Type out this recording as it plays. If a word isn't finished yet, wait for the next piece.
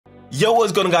Yo,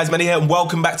 what's going on guys, Manny here and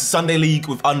welcome back to Sunday League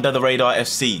with Under the Radar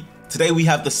FC. Today we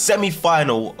have the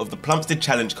semi-final of the Plumstead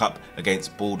Challenge Cup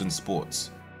against Baldon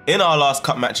Sports. In our last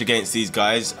cup match against these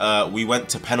guys, we went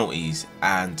to penalties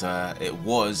and it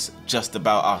was just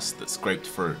about us that scraped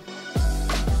through.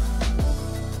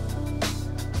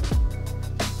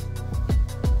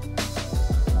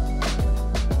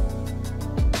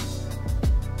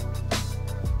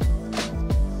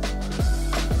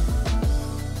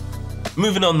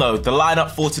 Moving on though, the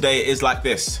lineup for today is like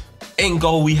this. In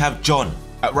goal we have John.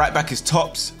 At right back is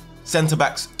Tops. Centre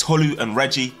backs Tolu and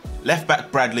Reggie. Left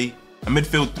back Bradley. A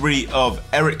midfield three of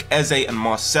Eric, Eze and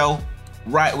Marcel.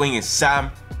 Right wing is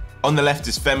Sam. On the left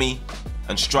is Femi.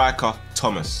 And striker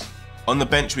Thomas. On the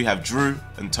bench we have Drew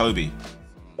and Toby.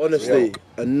 Honestly,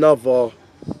 another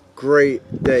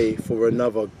great day for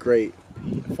another great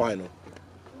final.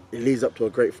 It leads up to a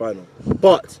great final.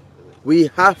 But we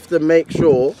have to make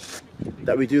sure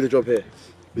that we do the job here.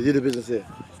 We do the business here.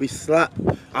 We slap.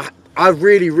 I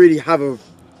really have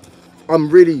I'm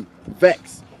really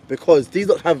vexed because these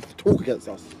lot have talk against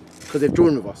us because they've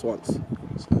drawn with us once.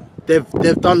 They've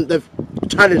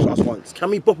challenged us once.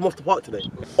 Can we bop them off the park today?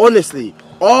 Honestly,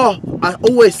 I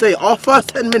always say our first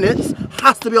 10 minutes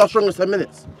has to be our strongest 10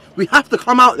 minutes. We have to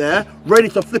come out there ready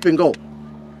to flip and go.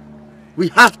 We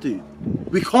have to.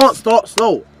 We can't start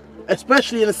slow,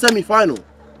 especially in a semi-final.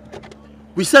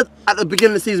 We said at the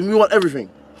beginning of the season we want everything.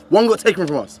 One got taken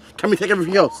from us. Can we take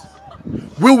everything else?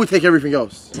 Will we take everything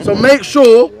else? So make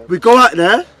sure we go out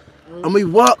there and we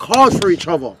work hard for each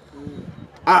other.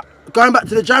 Going back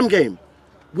to the Jam game,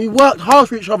 we worked hard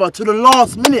for each other to the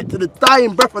last minute, to the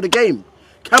dying breath of the game.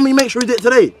 Can we make sure we did it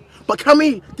today? But can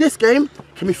we, this game,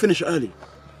 can we finish it early?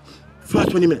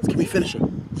 First 20 minutes, can we finish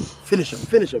them? Finish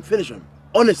them.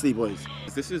 Honestly, boys.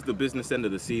 This is the business end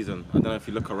of the season. I don't know if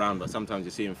you look around, but sometimes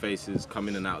you're seeing faces come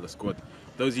in and out of the squad.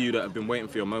 Those of you that have been waiting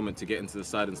for your moment to get into the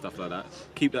side and stuff like that,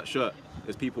 keep that shirt.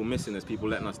 There's people missing, there's people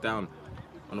letting us down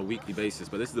on a weekly basis,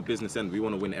 but this is the business end. We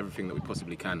want to win everything that we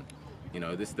possibly can. You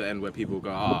know, this is the end where people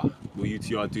go, will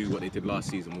UTR do what they did last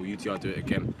season? Will UTR do it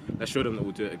again? Let's show them that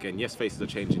we'll do it again. Yes, faces are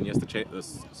changing. Yes, the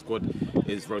squad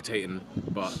is rotating,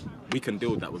 but we can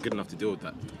deal with that. We're good enough to deal with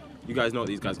that. You guys know what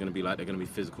these guys are going to be like. They're going to be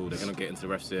physical. They're going to get into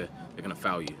the refs here. They're going to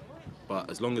foul you. But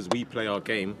as long as we play our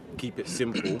game, keep it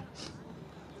simple,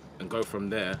 and go from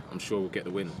there, I'm sure we'll get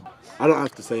the win. I don't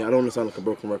have to say, I don't want to sound like a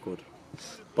broken record,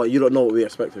 but you don't know what we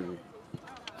expect of you.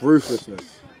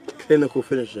 Ruthlessness, clinical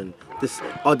finishing.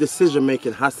 Our decision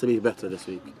making has to be better this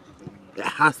week. It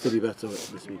has to be better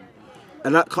this week.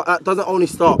 And that doesn't only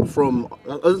start from,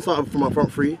 our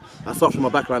front three, that starts from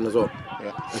our back line as well.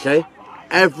 Yeah. Okay?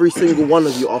 Every single one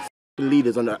of you are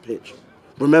leaders on that pitch.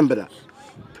 Remember that.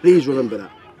 Please remember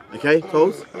that. Okay,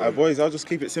 Coles? Boys, I'll just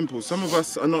keep it simple. Some of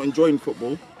us are not enjoying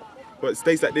football, but it's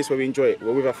days like this where we enjoy it.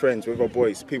 We're with our friends, with our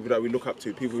boys, people that we look up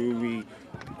to, people who we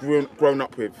grown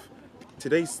up with.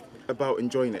 Today's about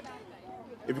enjoying it.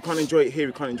 If we can't enjoy it here,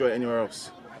 we can't enjoy it anywhere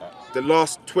else. The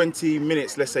last 20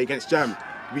 minutes, let's say, against Jam,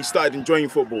 we started enjoying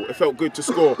football. It felt good to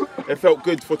score. It felt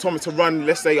good for Thomas to run,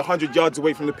 let's say, 100 yards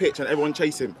away from the pitch and everyone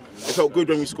chase him. It felt good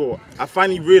when we score. I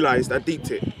finally realised I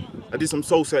deeped it. I did some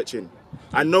soul searching.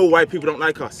 I know why people don't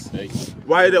like us.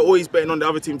 Why they're always betting on the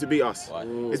other team to beat us.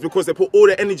 It's because they put all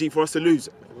their energy for us to lose.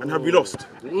 And have we lost?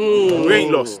 We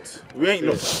ain't lost. We ain't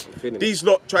lost. These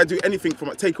lot try to do anything from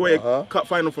us, take away a cup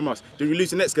final from us. Did we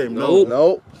lose the next game?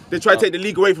 No. They try to take the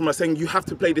league away from us, saying you have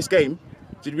to play this game.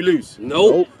 Did we lose?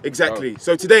 No. Exactly.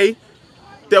 So today,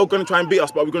 they're going to try and beat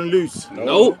us, but we're going to lose.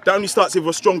 No. That only starts if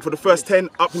we're strong for the first 10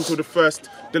 up until the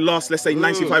last, let's say,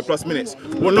 95 plus minutes.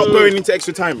 We're not going into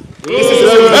extra time. This is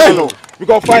a final. We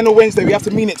got a final Wednesday. We have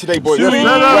to mean it today, boys. We're effing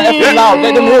loud.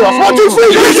 Let them hear us. 1, 2, 3.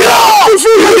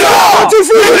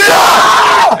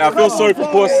 I feel sorry for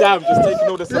poor Sam just taking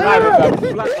all the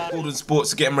saliva. Baldon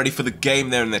Sports are getting ready for the game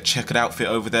there in their checkered outfit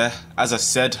over there. As I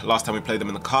said, last time we played them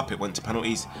in the cup, it went to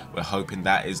penalties. We're hoping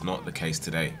that is not the case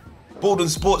today. Baldon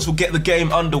Sports will get the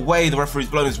game underway. The referee's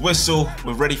blown his whistle.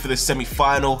 We're ready for this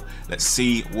semi-final. Let's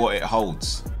see what it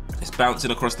holds. It's bouncing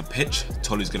across the pitch.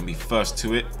 Tolu's going to be first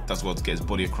to it. Does well to get his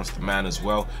body across the man as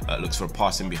well. Looks for a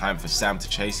pass in behind for Sam to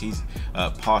chase. He's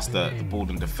past the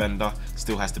Baldon defender.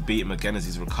 Still has to beat him again as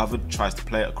he's recovered. Tries to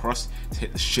play it across to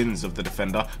hit the shins of the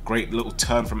defender. Great little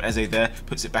turn from Eze there.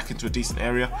 Puts it back into a decent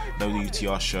area. No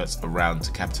UTR shirts around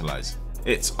to capitalise.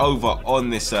 It's over on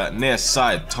this near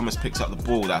side. Thomas picks up the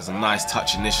ball. That was a nice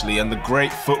touch initially, and the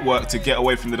great footwork to get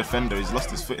away from the defender. He's lost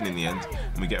his footing in the end,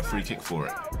 and we get a free kick for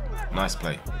it. Nice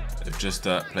play. They've just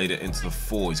played it into the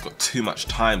 4. He's got too much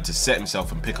time to set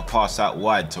himself and pick a pass out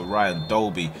wide to Ryan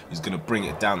Dolby, who's going to bring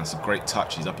it down. That's a great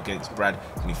touch. He's up against Brad.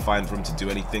 Can he find room to do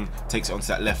anything? Takes it onto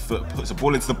that left foot, puts the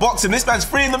ball into the box, and this man's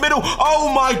free in the middle.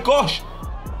 Oh my gosh!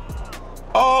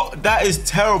 Oh, that is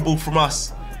terrible from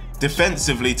us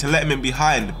defensively to let him in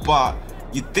behind, but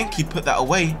you'd think he'd put that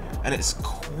away, and it's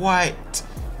quite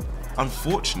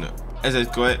unfortunate. As they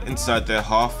go inside their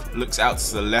half, looks out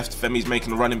to the left. Femi's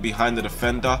making a run in behind the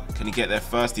defender. Can he get there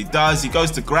first? He does. He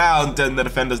goes to ground, and the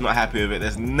defender's not happy with it.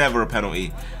 There's never a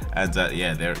penalty. And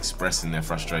yeah, they're expressing their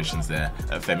frustrations there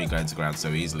at Femi going to ground so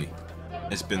easily.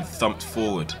 It's been thumped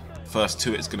forward. First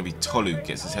to it is going to be Tolu.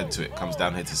 Gets his head to it. Comes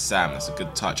down here to Sam. That's a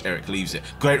good touch. Eric leaves it.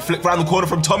 Great flick round the corner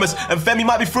from Thomas. And Femi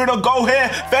might be through on goal here.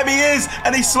 Femi is.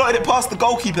 And he slotted it past the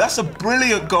goalkeeper. That's a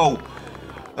brilliant goal.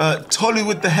 Tolu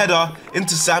with the header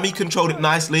into Sam. He controlled it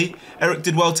nicely. Eric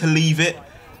did well to leave it.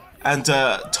 And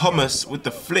Thomas with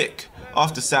the flick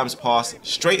after Sam's pass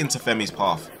straight into Femi's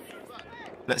path.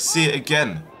 Let's see it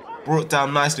again. Brought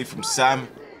down nicely from Sam.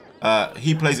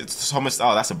 He plays it to Thomas.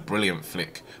 Oh, that's a brilliant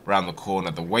flick around the corner.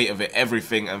 The weight of it,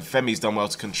 everything. And Femi's done well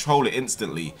to control it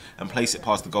instantly and place it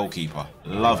past the goalkeeper.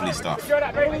 Lovely stuff.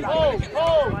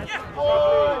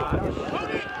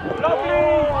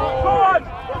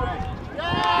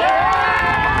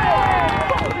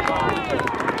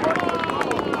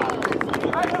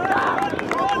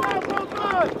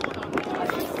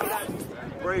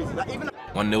 Even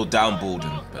 1-0 down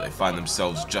Baldon, but they find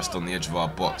themselves just on the edge of our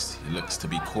box. He looks to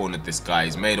be cornered, this guy.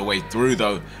 He's made a way through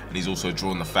though, and he's also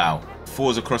drawn the foul.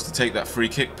 Falls across to take that free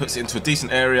kick, puts it into a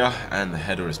decent area, and the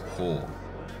header is poor.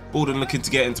 Baldon looking to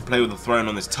get into play with a throw-in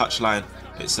on this touchline.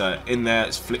 It's in there,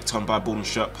 it's flicked on by Baldon's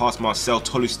shirt, past Marcel.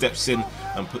 Tolu steps in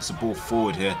and puts the ball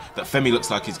forward here. That Femi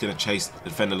looks like he's going to chase. The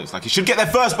defender looks like he should get there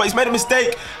first, but he's made a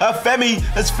mistake. Femi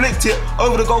has flicked it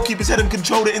over the goalkeeper's head and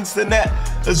controlled it into the net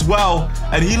as well.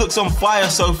 And he looks on fire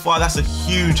so far. That's a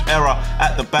huge error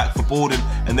at the back for Baldon,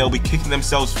 and they'll be kicking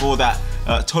themselves for that.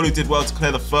 Tolu did well to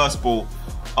clear the first ball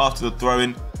after the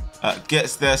throw-in.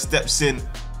 Gets there, steps in.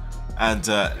 And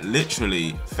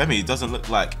literally, Femi doesn't look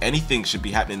like anything should be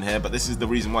happening here, but this is the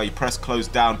reason why you press close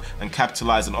down and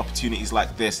capitalise on opportunities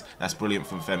like this. That's brilliant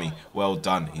from Femi. Well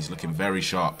done. He's looking very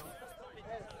sharp.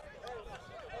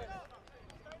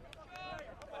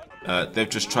 They've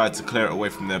just tried to clear it away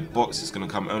from their box. It's going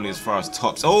to come only as far as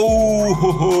tops.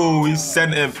 Oh, he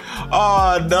sent him.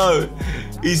 Oh, no.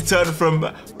 He's turned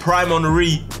from Prime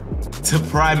Henri to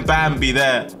Prime Bambi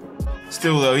there.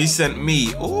 Still, though, he sent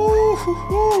me. Ooh.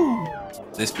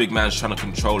 This big man's trying to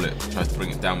control it. Tries to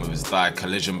bring it down with his thigh.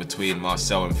 Collision between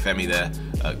Marcel and Femi there.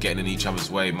 Getting in each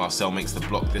other's way. Marcel makes the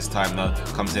block this time, though.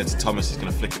 Comes in to Thomas. He's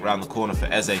going to flick it around the corner for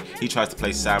Eze. He tries to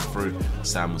play Sam through.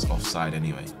 Sam was offside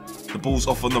anyway. The ball's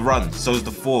off on the run, so's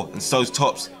the 4, and so's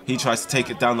Tops. He tries to take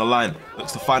it down the line,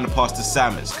 looks to find the pass to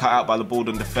Sam. It's cut out by the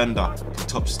Baldon defender. Can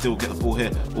Tops still get the ball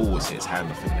here? Always hit his hand.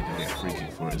 I think they're going to get a free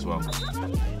kick for it as well.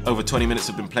 Over 20 minutes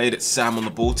have been played. It's Sam on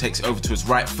the ball, takes it over to his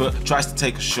right foot, tries to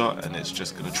take a shot, and it's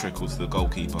just going to trickle to the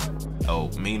goalkeeper.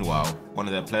 Oh, meanwhile, one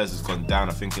of their players has gone down.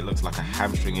 I think it looks like a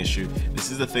hamstring issue.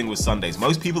 This is the thing with Sundays.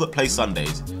 Most people that play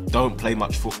Sundays don't play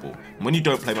much football. And when you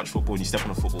don't play much football and you step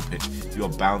on a football pitch, you are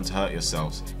bound to hurt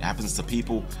yourselves. It happens to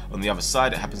people on the other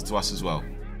side. It happens to us as well.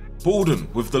 Baldon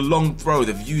with the long throw.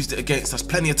 They've used it against us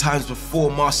plenty of times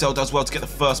before. Marcel does well to get the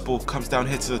first ball. Comes down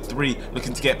here to the 3,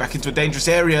 looking to get back into a dangerous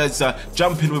area. It's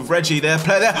jumping with Reggie there.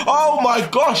 Player there. Oh my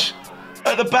gosh!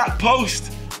 At the back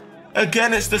post.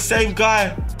 Again, it's the same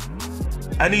guy.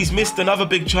 And he's missed another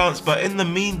big chance. But in the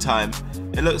meantime,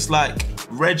 it looks like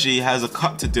Reggie has a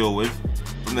cut to deal with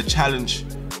from the challenge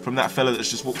from that fella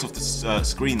that's just walked off the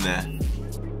screen there.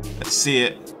 Let's see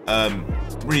it.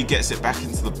 3 gets it back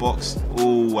into the box.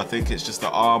 Oh, I think it's just an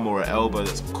arm or an elbow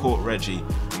that's caught Reggie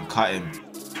and cut him.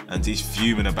 And he's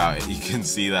fuming about it. You can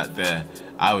see that there.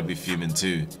 I would be fuming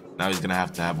too. Now he's going to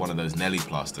have one of those Nelly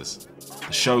plasters.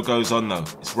 The show goes on though.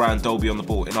 It's Ryan Dolby on the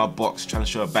ball in our box, trying to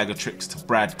show a bag of tricks to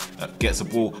Brad. Gets a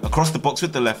ball across the box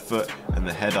with the left foot, and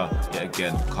the header, yet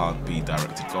again, can't be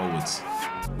directed goalwards.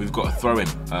 We've got a throw-in.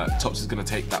 Tops is going to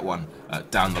take that one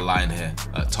down the line here.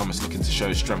 Thomas looking to show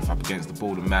his strength up against the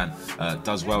Baldon man.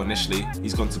 Does well initially.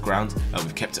 He's gone to ground.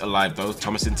 We've kept it alive though.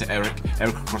 Thomas into Eric.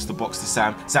 Eric across the box to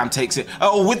Sam. Sam takes it.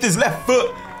 Oh, with his left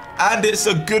foot. And it's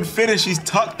a good finish. He's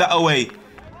tucked that away.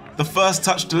 The first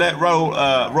touch to let it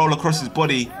roll across his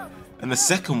body. And the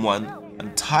second one, a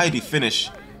tidy finish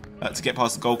to get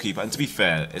past the goalkeeper. And to be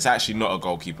fair, it's actually not a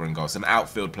goalkeeper in goal. It's an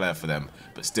outfield player for them.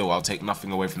 But still, I'll take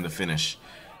nothing away from the finish.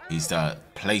 He's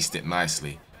placed it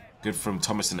nicely. Good from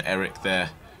Thomas and Eric there.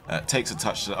 takes a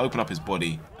touch to open up his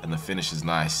body, and the finish is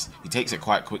nice. He takes it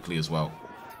quite quickly as well.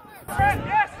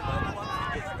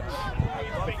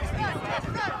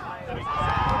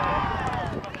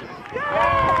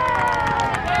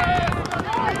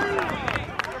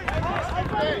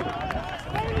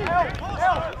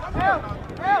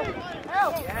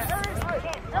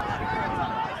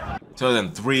 So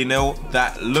then 3-0,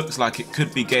 that looks like it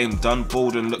could be game done.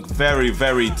 Baldon looked very,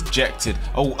 very dejected.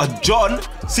 Oh, John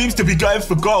seems to be going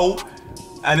for goal.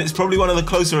 And it's probably one of the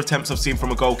closer attempts I've seen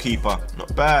from a goalkeeper.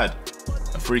 Not bad.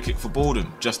 A free kick for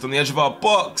Baldon, just on the edge of our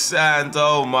box. And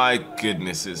oh my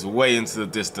goodness, it's way into the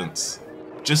distance.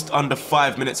 Just under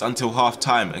 5 minutes until half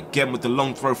time. Again with the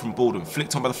long throw from Baldon.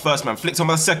 Flicked on by the first man, flicked on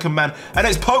by the second man. And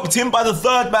it's poked in by the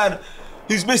third man,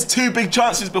 who's missed 2 big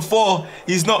chances before.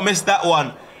 He's not missed that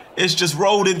one. It's just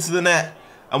rolled into the net,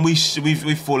 and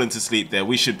we've fallen to sleep there.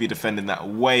 We should be defending that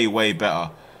way, way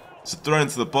better. So throw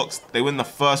into the box. They win the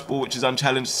first ball, which is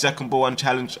unchallenged, second ball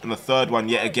unchallenged, and the third one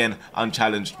yet again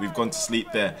unchallenged. We've gone to sleep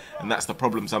there, and that's the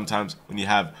problem sometimes when you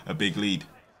have a big lead.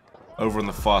 Over on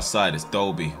the far side, it's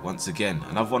Dolby once again.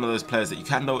 Another one of those players that you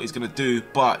can know what he's going to do,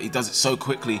 but he does it so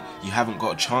quickly, you haven't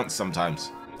got a chance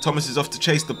sometimes. Thomas is off to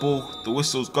chase the ball. The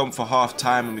whistle's gone for half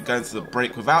time, and we go into the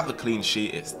break without the clean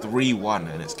sheet. It's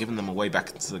 3-1, and it's given them a way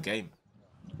back into the game.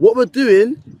 What we're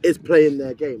doing is playing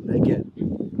their game again.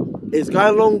 It's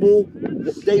going long ball.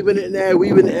 They win it in there,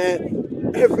 we win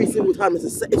it there. Every single time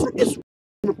it's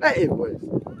repetitive, boys,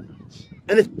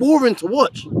 and it's boring to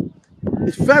watch.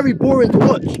 It's very boring to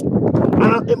watch,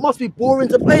 and it must be boring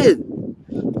to play it.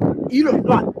 You know,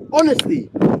 like honestly,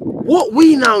 what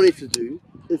we now need to do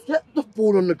is get the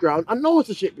ball on the ground. I know it's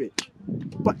a shit pitch,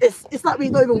 but it's like we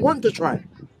don't even want to try.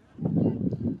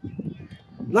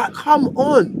 Like, come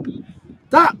on.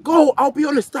 That goal, I'll be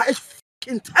honest, that is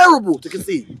fucking terrible to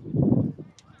concede.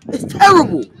 It's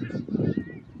terrible.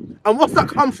 And what's that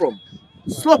come from?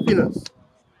 Sloppiness.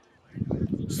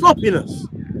 Sloppiness.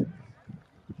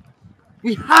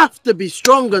 We have to be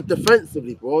stronger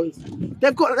defensively, boys.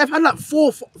 They've had like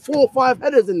four or five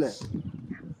headers in there.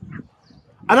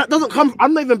 And that doesn't come,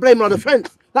 I'm not even blaming our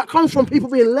defence. That comes from people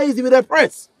being lazy with their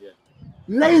press. Yeah.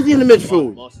 Lazy in the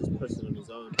midfield. Marcus pressing on his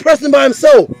own. Pressing by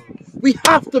himself. We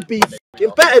have to be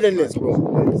better than this, bro.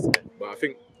 But I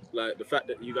think like the fact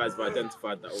that you guys have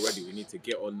identified that already, we need to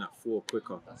get on that 4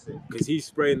 quicker. Because he's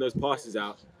spraying those passes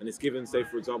out, and it's given, say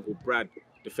for example, Brad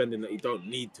defending that he don't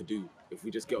need to do if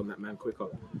we just get on that man quicker.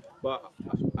 But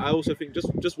I also think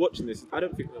just watching this, I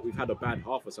don't think that we've had a bad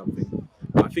half or something.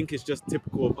 I think it's just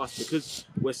typical of us because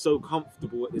we're so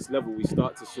comfortable at this level. We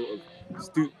start to sort of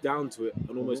stoop down to it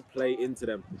and almost play into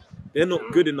them. They're not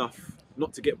good enough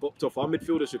not to get bopped off. Our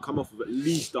midfielders should come off with at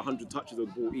least 100 touches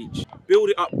of the ball each. Build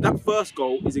it up. That first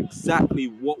goal is exactly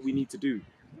what we need to do.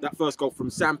 That first goal from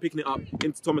Sam picking it up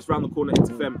into Thomas round the corner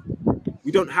into Fem.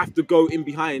 We don't have to go in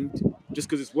behind just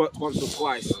because it's worked once or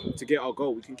twice to get our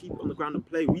goal. We can keep it on the ground and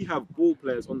play. We have ball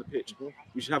players on the pitch.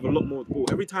 We should have a lot more of the ball.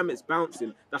 Every time it's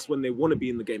bouncing, that's when they want to be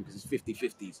in the game because it's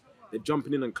 50-50s. They're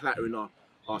jumping in and clattering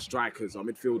our strikers, our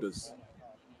midfielders.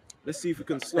 Let's see if we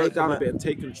can slow it down a bit and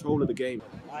take control of the game.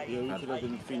 Yeah, we could have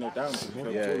been 3-0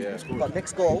 down. But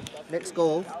next goal,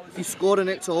 if you score the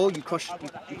next goal, you crush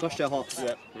their hearts.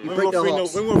 Yeah. You break their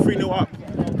hearts. When we're 3-0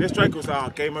 up, their strikers are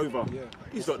game over. Yeah.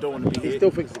 He's not don't want to be here. Still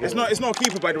thinks it's not a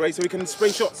keeper, by the way, so he can spray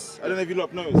shots. I don't know if you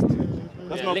lot noticed.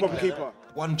 That's not a proper keeper.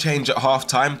 One change at half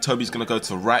time. Toby's going to go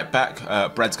to right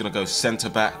back. Brad's going to go centre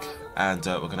back. And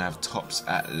we're going to have Tops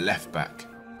at left back.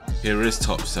 Here is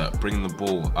Tops bringing the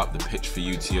ball up the pitch for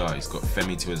UTR. He's got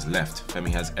Femi to his left. Femi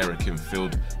has Eric in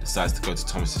field, decides to go to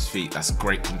Thomas's feet. That's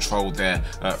great control there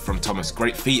from Thomas.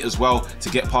 Great feet as well to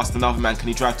get past another man. Can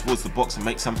he drive towards the box and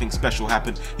make something special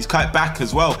happen? He's cut back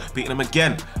as well, beating him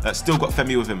again. Still got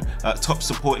Femi with him. Tops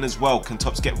supporting as well. Can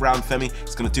Tops get round Femi?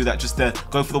 He's going to do that just there.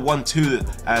 Go for the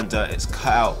 1-2 and it's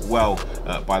cut out well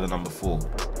by the number 4.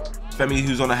 Femi,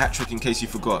 who's on a hat-trick in case you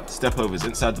forgot. Step overs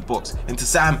inside the box into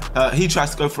Sam. He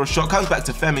tries to go for a shot, comes back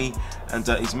to Femi, and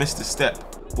he's missed his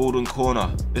step. Baldon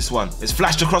corner. This one is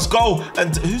flashed across goal.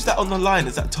 And who's that on the line?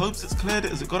 Is that Tobes that's cleared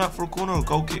it? Has it gone out for a corner or a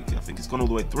goal kick? I think it's gone all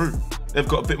the way through. They've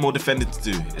got a bit more defending to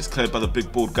do. It's cleared by the big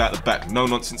bald guy at the back. No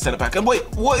nonsense centre back. And wait,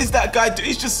 what is that guy doing?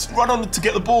 He's just run on to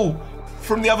get the ball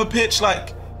from the other pitch.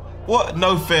 Like, what?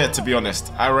 No fair, to be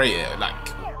honest. I rate it. Like,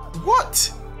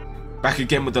 what? Back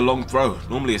again with the long throw.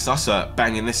 Normally it's us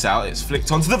banging this out. It's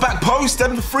flicked onto the back post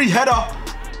and a free header.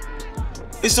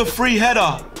 It's a free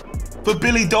header for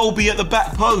Billy Dolby at the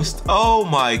back post. Oh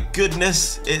my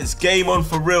goodness. It's game on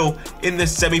for real in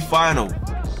this semi-final.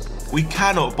 We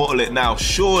cannot bottle it now,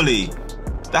 surely.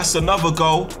 That's another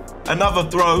goal, another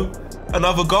throw.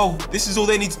 Another goal. This is all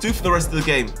they need to do for the rest of the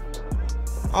game.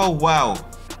 Oh, wow.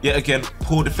 Yet again,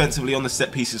 poor defensively on the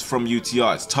set pieces from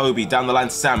UTR. It's Toby down the line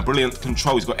to Sam. Brilliant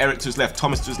control. He's got Eric to his left,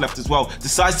 Thomas to his left as well.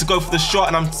 Decides to go for the shot,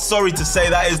 and I'm sorry to say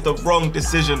that is the wrong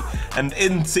decision. And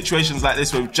in situations like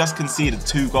this where we've just conceded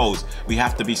 2 goals, we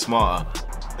have to be smarter.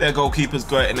 Their goalkeeper's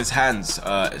got it in his hands.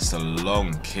 It's a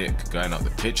long kick going up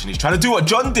the pitch, and he's trying to do what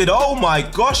John did. Oh my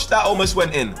gosh, that almost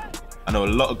went in. I know a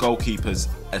lot of goalkeepers,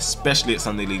 especially at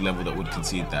Sunday League level, that would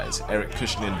concede that. It's Eric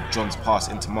cushioning John's pass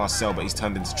into Marcel, but he's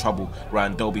turned into trouble.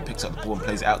 Ryan Dolby picks up the ball and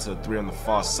plays it out to the 3 on the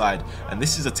far side. And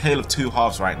this is a tale of 2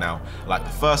 halves right now. Like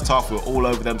the first half, we were all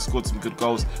over them, scored some good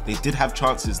goals. They did have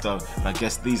chances though, and I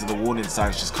guess these are the warning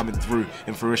signs just coming through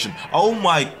in fruition. Oh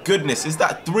my goodness, is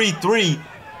that 3-3?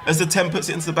 As the 10 puts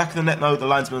it into the back of the net, no, the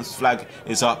linesman's flag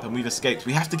is up and we've escaped.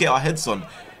 We have to get our heads on.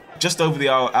 Just over the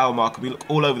hour marker, we look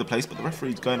all over the place, but the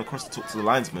referee's going across to talk to the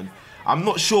linesman. I'm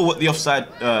not sure what the offside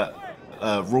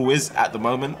rule is at the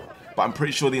moment, but I'm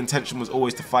pretty sure the intention was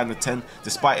always to find the 10,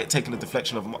 despite it taking a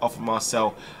deflection off of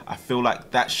Marcel. I feel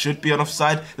like that should be an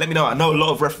offside. Let me know. I know a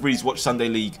lot of referees watch Sunday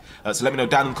League, so let me know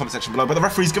down in the comment section below. But the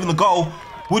referee's given the goal.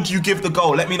 Would you give the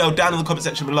goal? Let me know down in the comment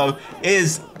section below.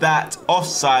 Is that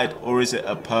offside or is it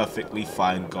a perfectly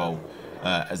fine goal?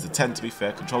 As the 10, to be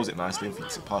fair, controls it nicely and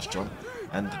flicks it past John.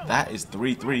 And that is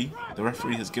 3-3. The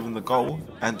referee has given the goal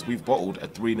and we've bottled a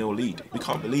 3-0 lead. We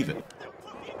can't believe it.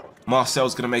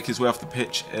 Marcel's going to make his way off the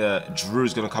pitch.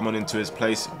 Drew's going to come on into his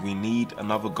place. We need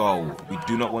another goal. We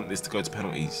do not want this to go to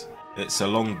penalties. It's a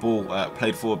long ball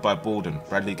played forward by Baldon.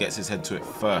 Bradley gets his head to it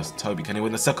first. Toby, can he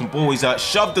win the second ball? He's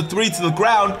shoved the 3 to the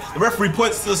ground. The referee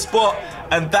points to the spot.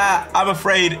 And that, I'm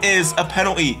afraid, is a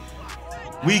penalty.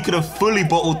 We could have fully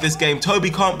bottled this game. Toby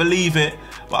can't believe it.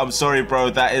 But I'm sorry, bro,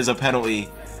 that is a penalty.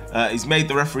 He's made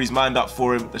the referee's mind up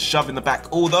for him. The shove in the back,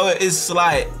 although it is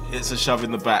slight, it's a shove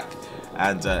in the back.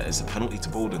 And it's a penalty to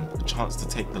Baldon. The chance to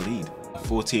take the lead.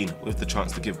 14 with the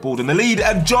chance to give Baldon the lead.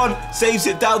 And John saves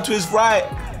it down to his right.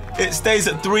 It stays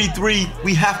at 3-3.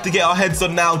 We have to get our heads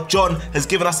on now. John has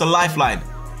given us a lifeline.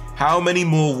 How many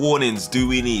more warnings do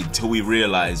we need till we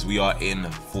realise we are in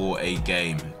for a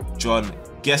game? John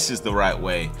guesses the right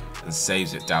way and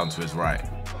saves it down to his right.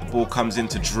 The ball comes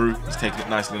into Drew. He's taking it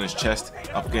nicely on his chest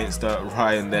up against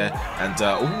Ryan there. And,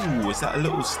 ooh, is that a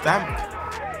little stamp?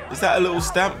 Is that a little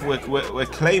stamp? We're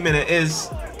claiming it is.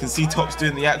 You can see Top's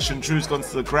doing the action. Drew's gone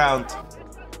to the ground.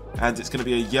 And it's going to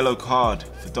be a yellow card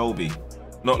for Dolby.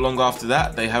 Not long after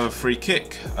that, they have a free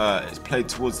kick. It's played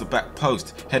towards the back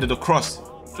post. Headed across.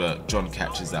 John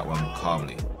catches that one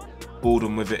calmly.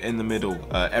 Baldon with it in the middle.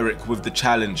 Eric with the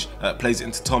challenge. Plays it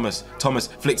into Thomas. Thomas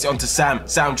flicks it onto Sam.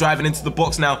 Sam driving into the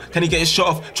box now. Can he get his shot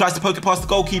off? Tries to poke it past the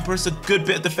goalkeeper. It's a good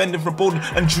bit of defending from Baldon.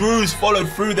 And Drew's followed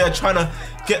through there trying to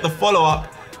get the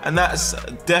follow-up. And that's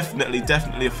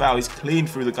definitely a foul. He's clean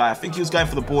through the guy. I think he was going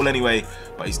for the ball anyway,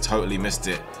 but he's totally missed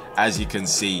it, as you can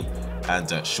see.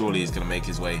 And surely he's going to make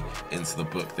his way into the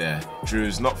book there.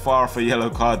 Drew's not far off a yellow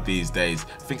card these days.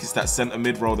 I think it's that centre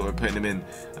mid role that we're putting him in.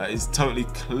 He's totally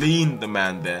cleaned the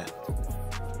man there.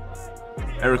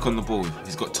 Eric on the ball.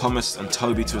 He's got Thomas and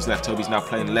Toby to his left. Toby's now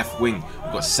playing left wing.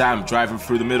 We've got Sam driving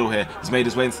through the middle here. He's made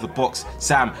his way into the box.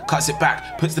 Sam cuts it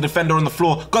back, puts the defender on the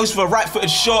floor, goes for a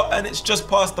right-footed shot, and it's just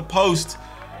past the post.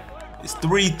 It's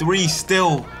 3-3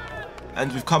 still.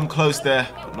 And we've come close there,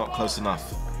 but not close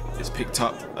enough. It's picked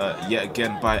up yet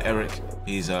again by Eric.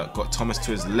 He's got Thomas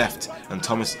to his left, and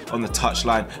Thomas on the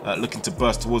touchline, looking to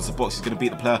burst towards the box. He's going to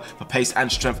beat the player for pace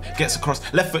and strength. Gets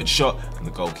across, left-footed shot, and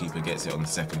the goalkeeper gets it on the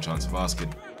second chance of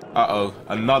asking. Uh-oh,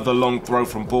 another long throw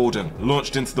from Baldon.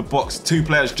 Launched into the box. 2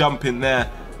 players jump in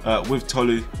there with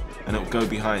Tolu, and it'll go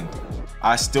behind.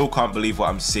 I still can't believe what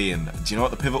I'm seeing. Do you know what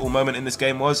the pivotal moment in this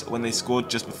game was? When they scored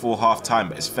just before half-time.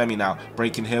 But it's Femi now,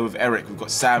 breaking here with Eric. We've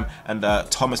got Sam and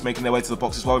Thomas making their way to the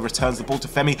box as well. He returns the ball to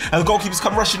Femi, and the goalkeeper's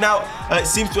come rushing out. It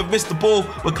seems to have missed the ball.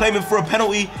 We're claiming for a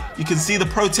penalty. You can see the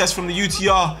protest from the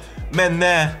UTR men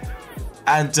there.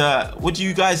 And what do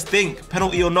you guys think?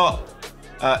 Penalty or not?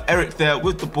 Eric there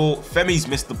with the ball. Femi's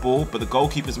missed the ball, but the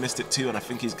goalkeeper's missed it too, and I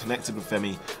think he's connected with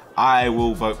Femi. I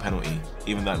will vote penalty,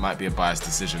 even though it might be a biased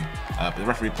decision. But the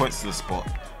referee points to the spot,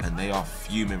 and they are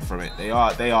fuming from it. They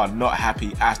are not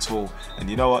happy at all. And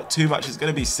you know what? Too much is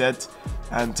going to be said,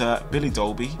 and Billy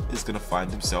Dolby is going to find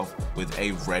himself with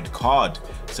a red card.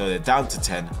 So they're down to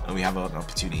 10, and we have an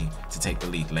opportunity to take the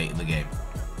lead late in the game.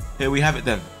 Here we have it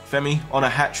then. Femi on a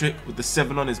hat-trick with the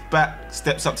 7 on his back,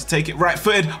 steps up to take it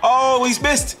right-footed. Oh, he's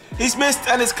missed,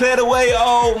 and it's cleared away.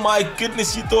 Oh my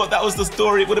goodness, you thought that was the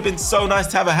story. It would have been so nice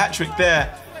to have a hat-trick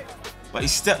there. But he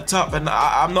stepped up, and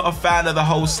I'm not a fan of the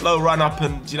whole slow run-up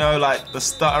and, you know, like the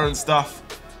stutter and stuff.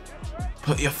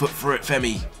 Put your foot through it,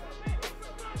 Femi.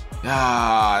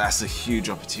 Ah, that's a huge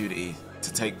opportunity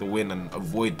to take the win and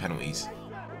avoid penalties.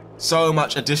 So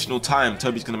much additional time.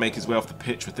 Toby's going to make his way off the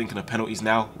pitch. We're thinking of penalties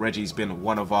now. Reggie's been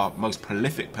one of our most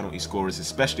prolific penalty scorers,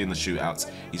 especially in the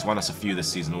shootouts. He's won us a few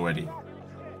this season already.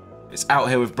 It's out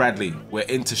here with Bradley. We're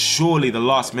into surely the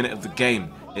last minute of the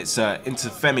game. It's into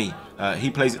Femi. He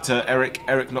plays it to Eric.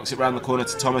 Eric knocks it round the corner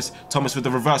to Thomas. Thomas with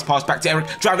the reverse pass back to Eric.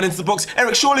 Driving into the box.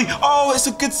 Eric surely. Oh, it's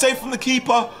a good save from the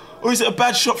keeper. Or is it a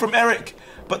bad shot from Eric?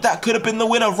 But that could have been the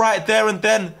winner right there and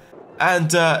then.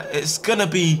 And it's going to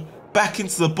be back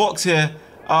into the box here.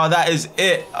 Oh, that is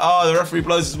it. Oh, the referee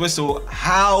blows his whistle.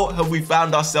 How have we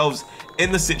found ourselves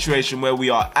in the situation where we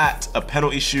are at a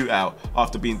penalty shootout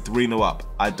after being 3-0 up?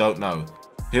 I don't know.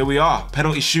 Here we are,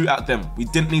 penalty shootout then. We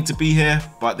didn't need to be here,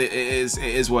 but it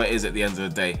is what it is at the end of the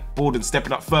day. Baldon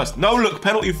stepping up first. No look,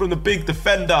 penalty from the big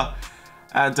defender.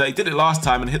 And he did it last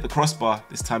time and hit the crossbar.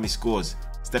 This time he scores.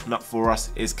 Stepping up for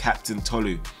us is Captain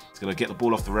Tolu. He's going to get the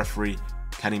ball off the referee.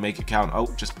 Can he make it count?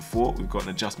 Oh, just before, we've got an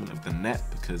adjustment of the net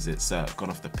because it's gone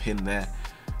off the pin there.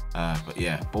 But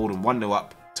yeah, Baldon 1-0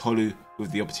 up. Tolu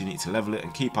with the opportunity to level it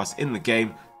and keep us in the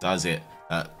game. Does it.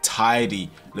 Tidy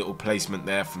little placement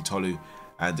there from Tolu.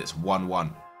 And it's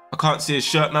 1-1. I can't see his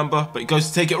shirt number, but he goes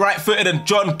to take it right-footed and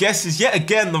John guesses yet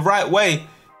again the right way.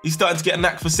 He's starting to get a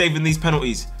knack for saving these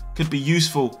penalties. Could be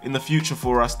useful in the future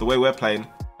for us, the way we're playing.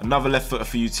 Another left footer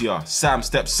for UTR. Sam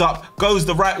steps up, goes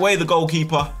the right way, the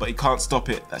goalkeeper, but he can't stop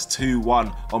it. That's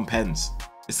 2-1 on pens.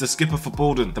 It's the skipper for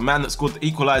Baldon, the man that scored the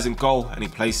equalising goal, and he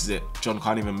places it. John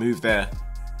can't even move there.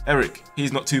 Eric,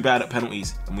 he's not too bad at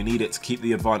penalties, and we need it to keep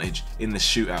the advantage in this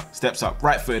shootout. Steps up,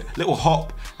 right-footed, little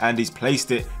hop, and he's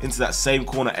placed it into that same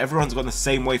corner. Everyone's gone the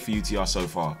same way for UTR so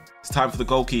far. It's time for the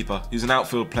goalkeeper, who's an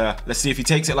outfield player. Let's see if he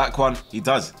takes it like one. He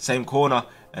does. Same corner,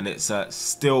 and it's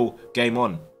still game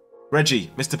on.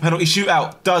 Reggie, Mr. Penalty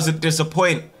Shootout, doesn't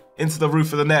disappoint. Into the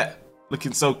roof of the net,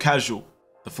 looking so casual.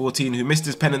 The 14 who missed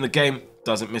his pen in the game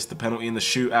doesn't miss the penalty in the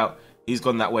shootout. He's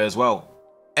gone that way as well.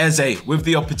 Eze with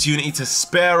the opportunity to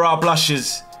spare our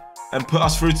blushes and put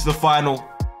us through to the final.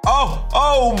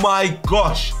 Oh my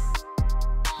gosh.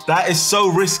 That is so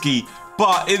risky.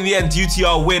 But in the end,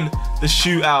 UTR win the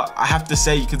shootout. I have to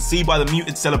say, you can see by the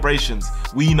muted celebrations,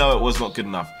 we know it was not good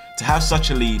enough. To have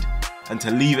such a lead and to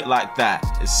leave it like that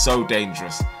is so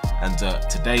dangerous. And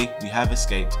today we have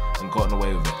escaped and gotten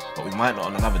away with it, but we might not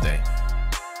on another day.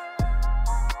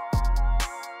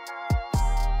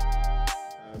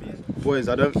 Boys,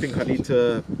 I don't think I need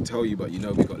to tell you, but you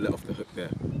know we got let off the hook there.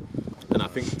 And I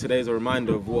think today is a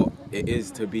reminder of what it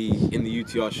is to be in the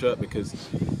UTR shirt, because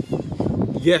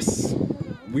yes,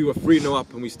 we were 3-0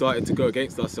 up and we started to go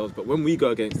against ourselves, but when we go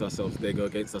against ourselves, they go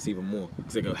against us even more.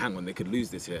 Because they go, hang on, they could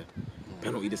lose this here.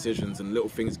 Penalty decisions and little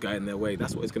things going their way.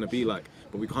 That's what it's going to be like.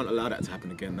 But we can't allow that to happen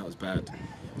again. That was bad.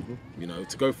 You know,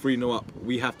 to go 3-0 up,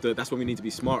 we have to, that's when we need to be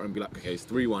smarter and be like, okay, it's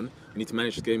 3-1. We need to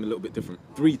manage the game a little bit different.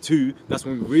 3-2, that's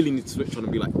when we really need to switch on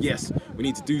and be like, yes, we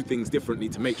need to do things differently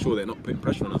to make sure they're not putting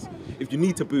pressure on us. If you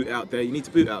need to boot out there, you need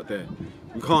to boot out there.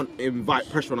 We can't invite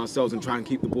pressure on ourselves and try and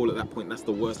keep the ball at that point. That's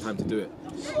the worst time to do it.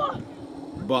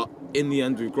 But in the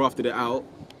end, we've grafted it out,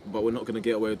 but we're not going to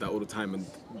get away with that all the time. And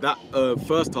that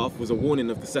first half was a warning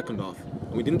of the second half.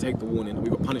 And we didn't take the warning, and we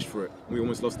got punished for it. And we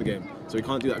almost lost the game. So we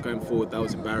can't do that going forward. That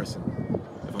was embarrassing,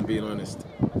 if I'm being honest.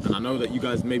 And I know that you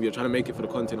guys maybe are trying to make it for the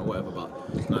content or whatever,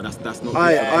 but no, that's not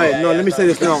good. No, let me say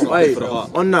this now.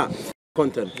 On that,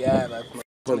 content. Yeah, man.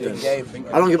 Content.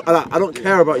 I don't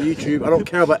care about YouTube. I don't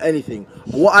care about anything.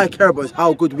 What I care about is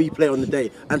how good we play on the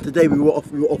day. And today we were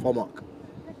off our mark.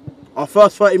 Our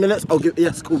first 30 minutes,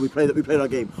 yes, cool. We played our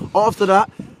game. After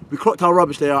that, we clocked our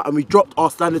rubbish there and we dropped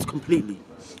our standards completely.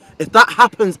 If that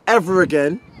happens ever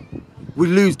again, we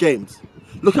lose games.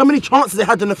 Look how many chances they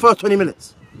had in the first 20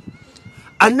 minutes.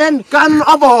 And then going in the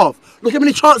other half, look how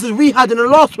many chances we had in the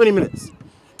last 20 minutes.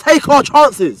 Take our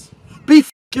chances. Be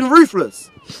f***ing ruthless.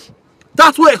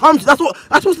 That's what it comes to.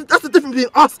 That's the difference between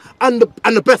us and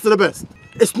the best of the best.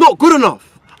 It's not good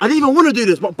enough. I didn't even want to do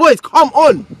this, but boys, come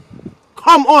on.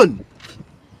 Come on.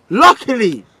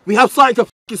 Luckily, we have something to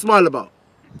f***ing smile about.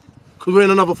 Because we're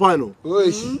in another final.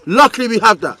 Luckily, we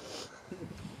have that.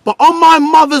 But on my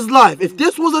mother's life, if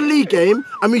this was a league game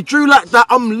and we drew like that,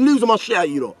 I'm losing my shit at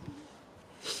you lot.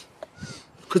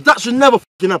 Because that should never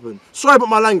f***ing happen. Sorry about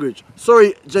my language.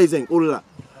 Sorry, Jay-Zing, all of that.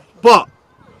 But,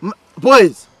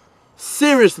 boys,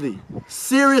 seriously,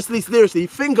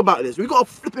 think about this. We got a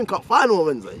flipping cup final on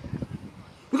Wednesday.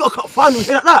 We got a cup final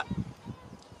like that.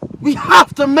 We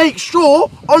have to make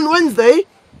sure on Wednesday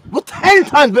we're 10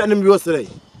 times better than we was today.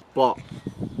 But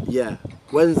yeah,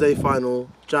 Wednesday final,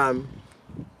 Jam.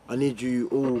 I need you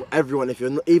all, everyone. If you're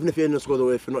not, even if you're in the squad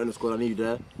or if you're not in the squad, I need you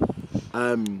there.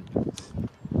 and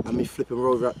me flipping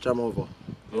roll that jam over.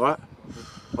 Alright?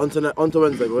 On to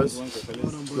Wednesday, boys.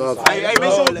 Love. Hey,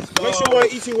 make sure we're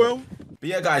eating well. But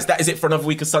yeah, guys, that is it for another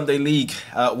week of Sunday League.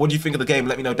 What do you think of the game?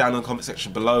 Let me know down in the comment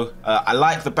section below. I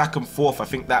like the back and forth. I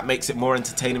think that makes it more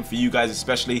entertaining for you guys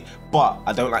especially. But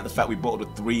I don't like the fact we bottled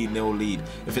a 3-0 lead.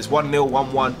 If it's 1-0,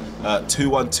 1-1,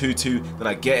 2-1, 2-2, then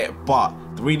I get it. But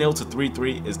 3-0 to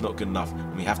 3-3 is not good enough.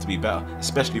 And we have to be better,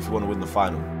 especially if we want to win the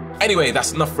final. Anyway,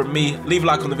 that's enough from me. Leave a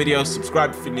like on the video, subscribe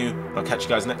if you're new, and I'll catch you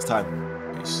guys next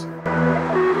time. Peace.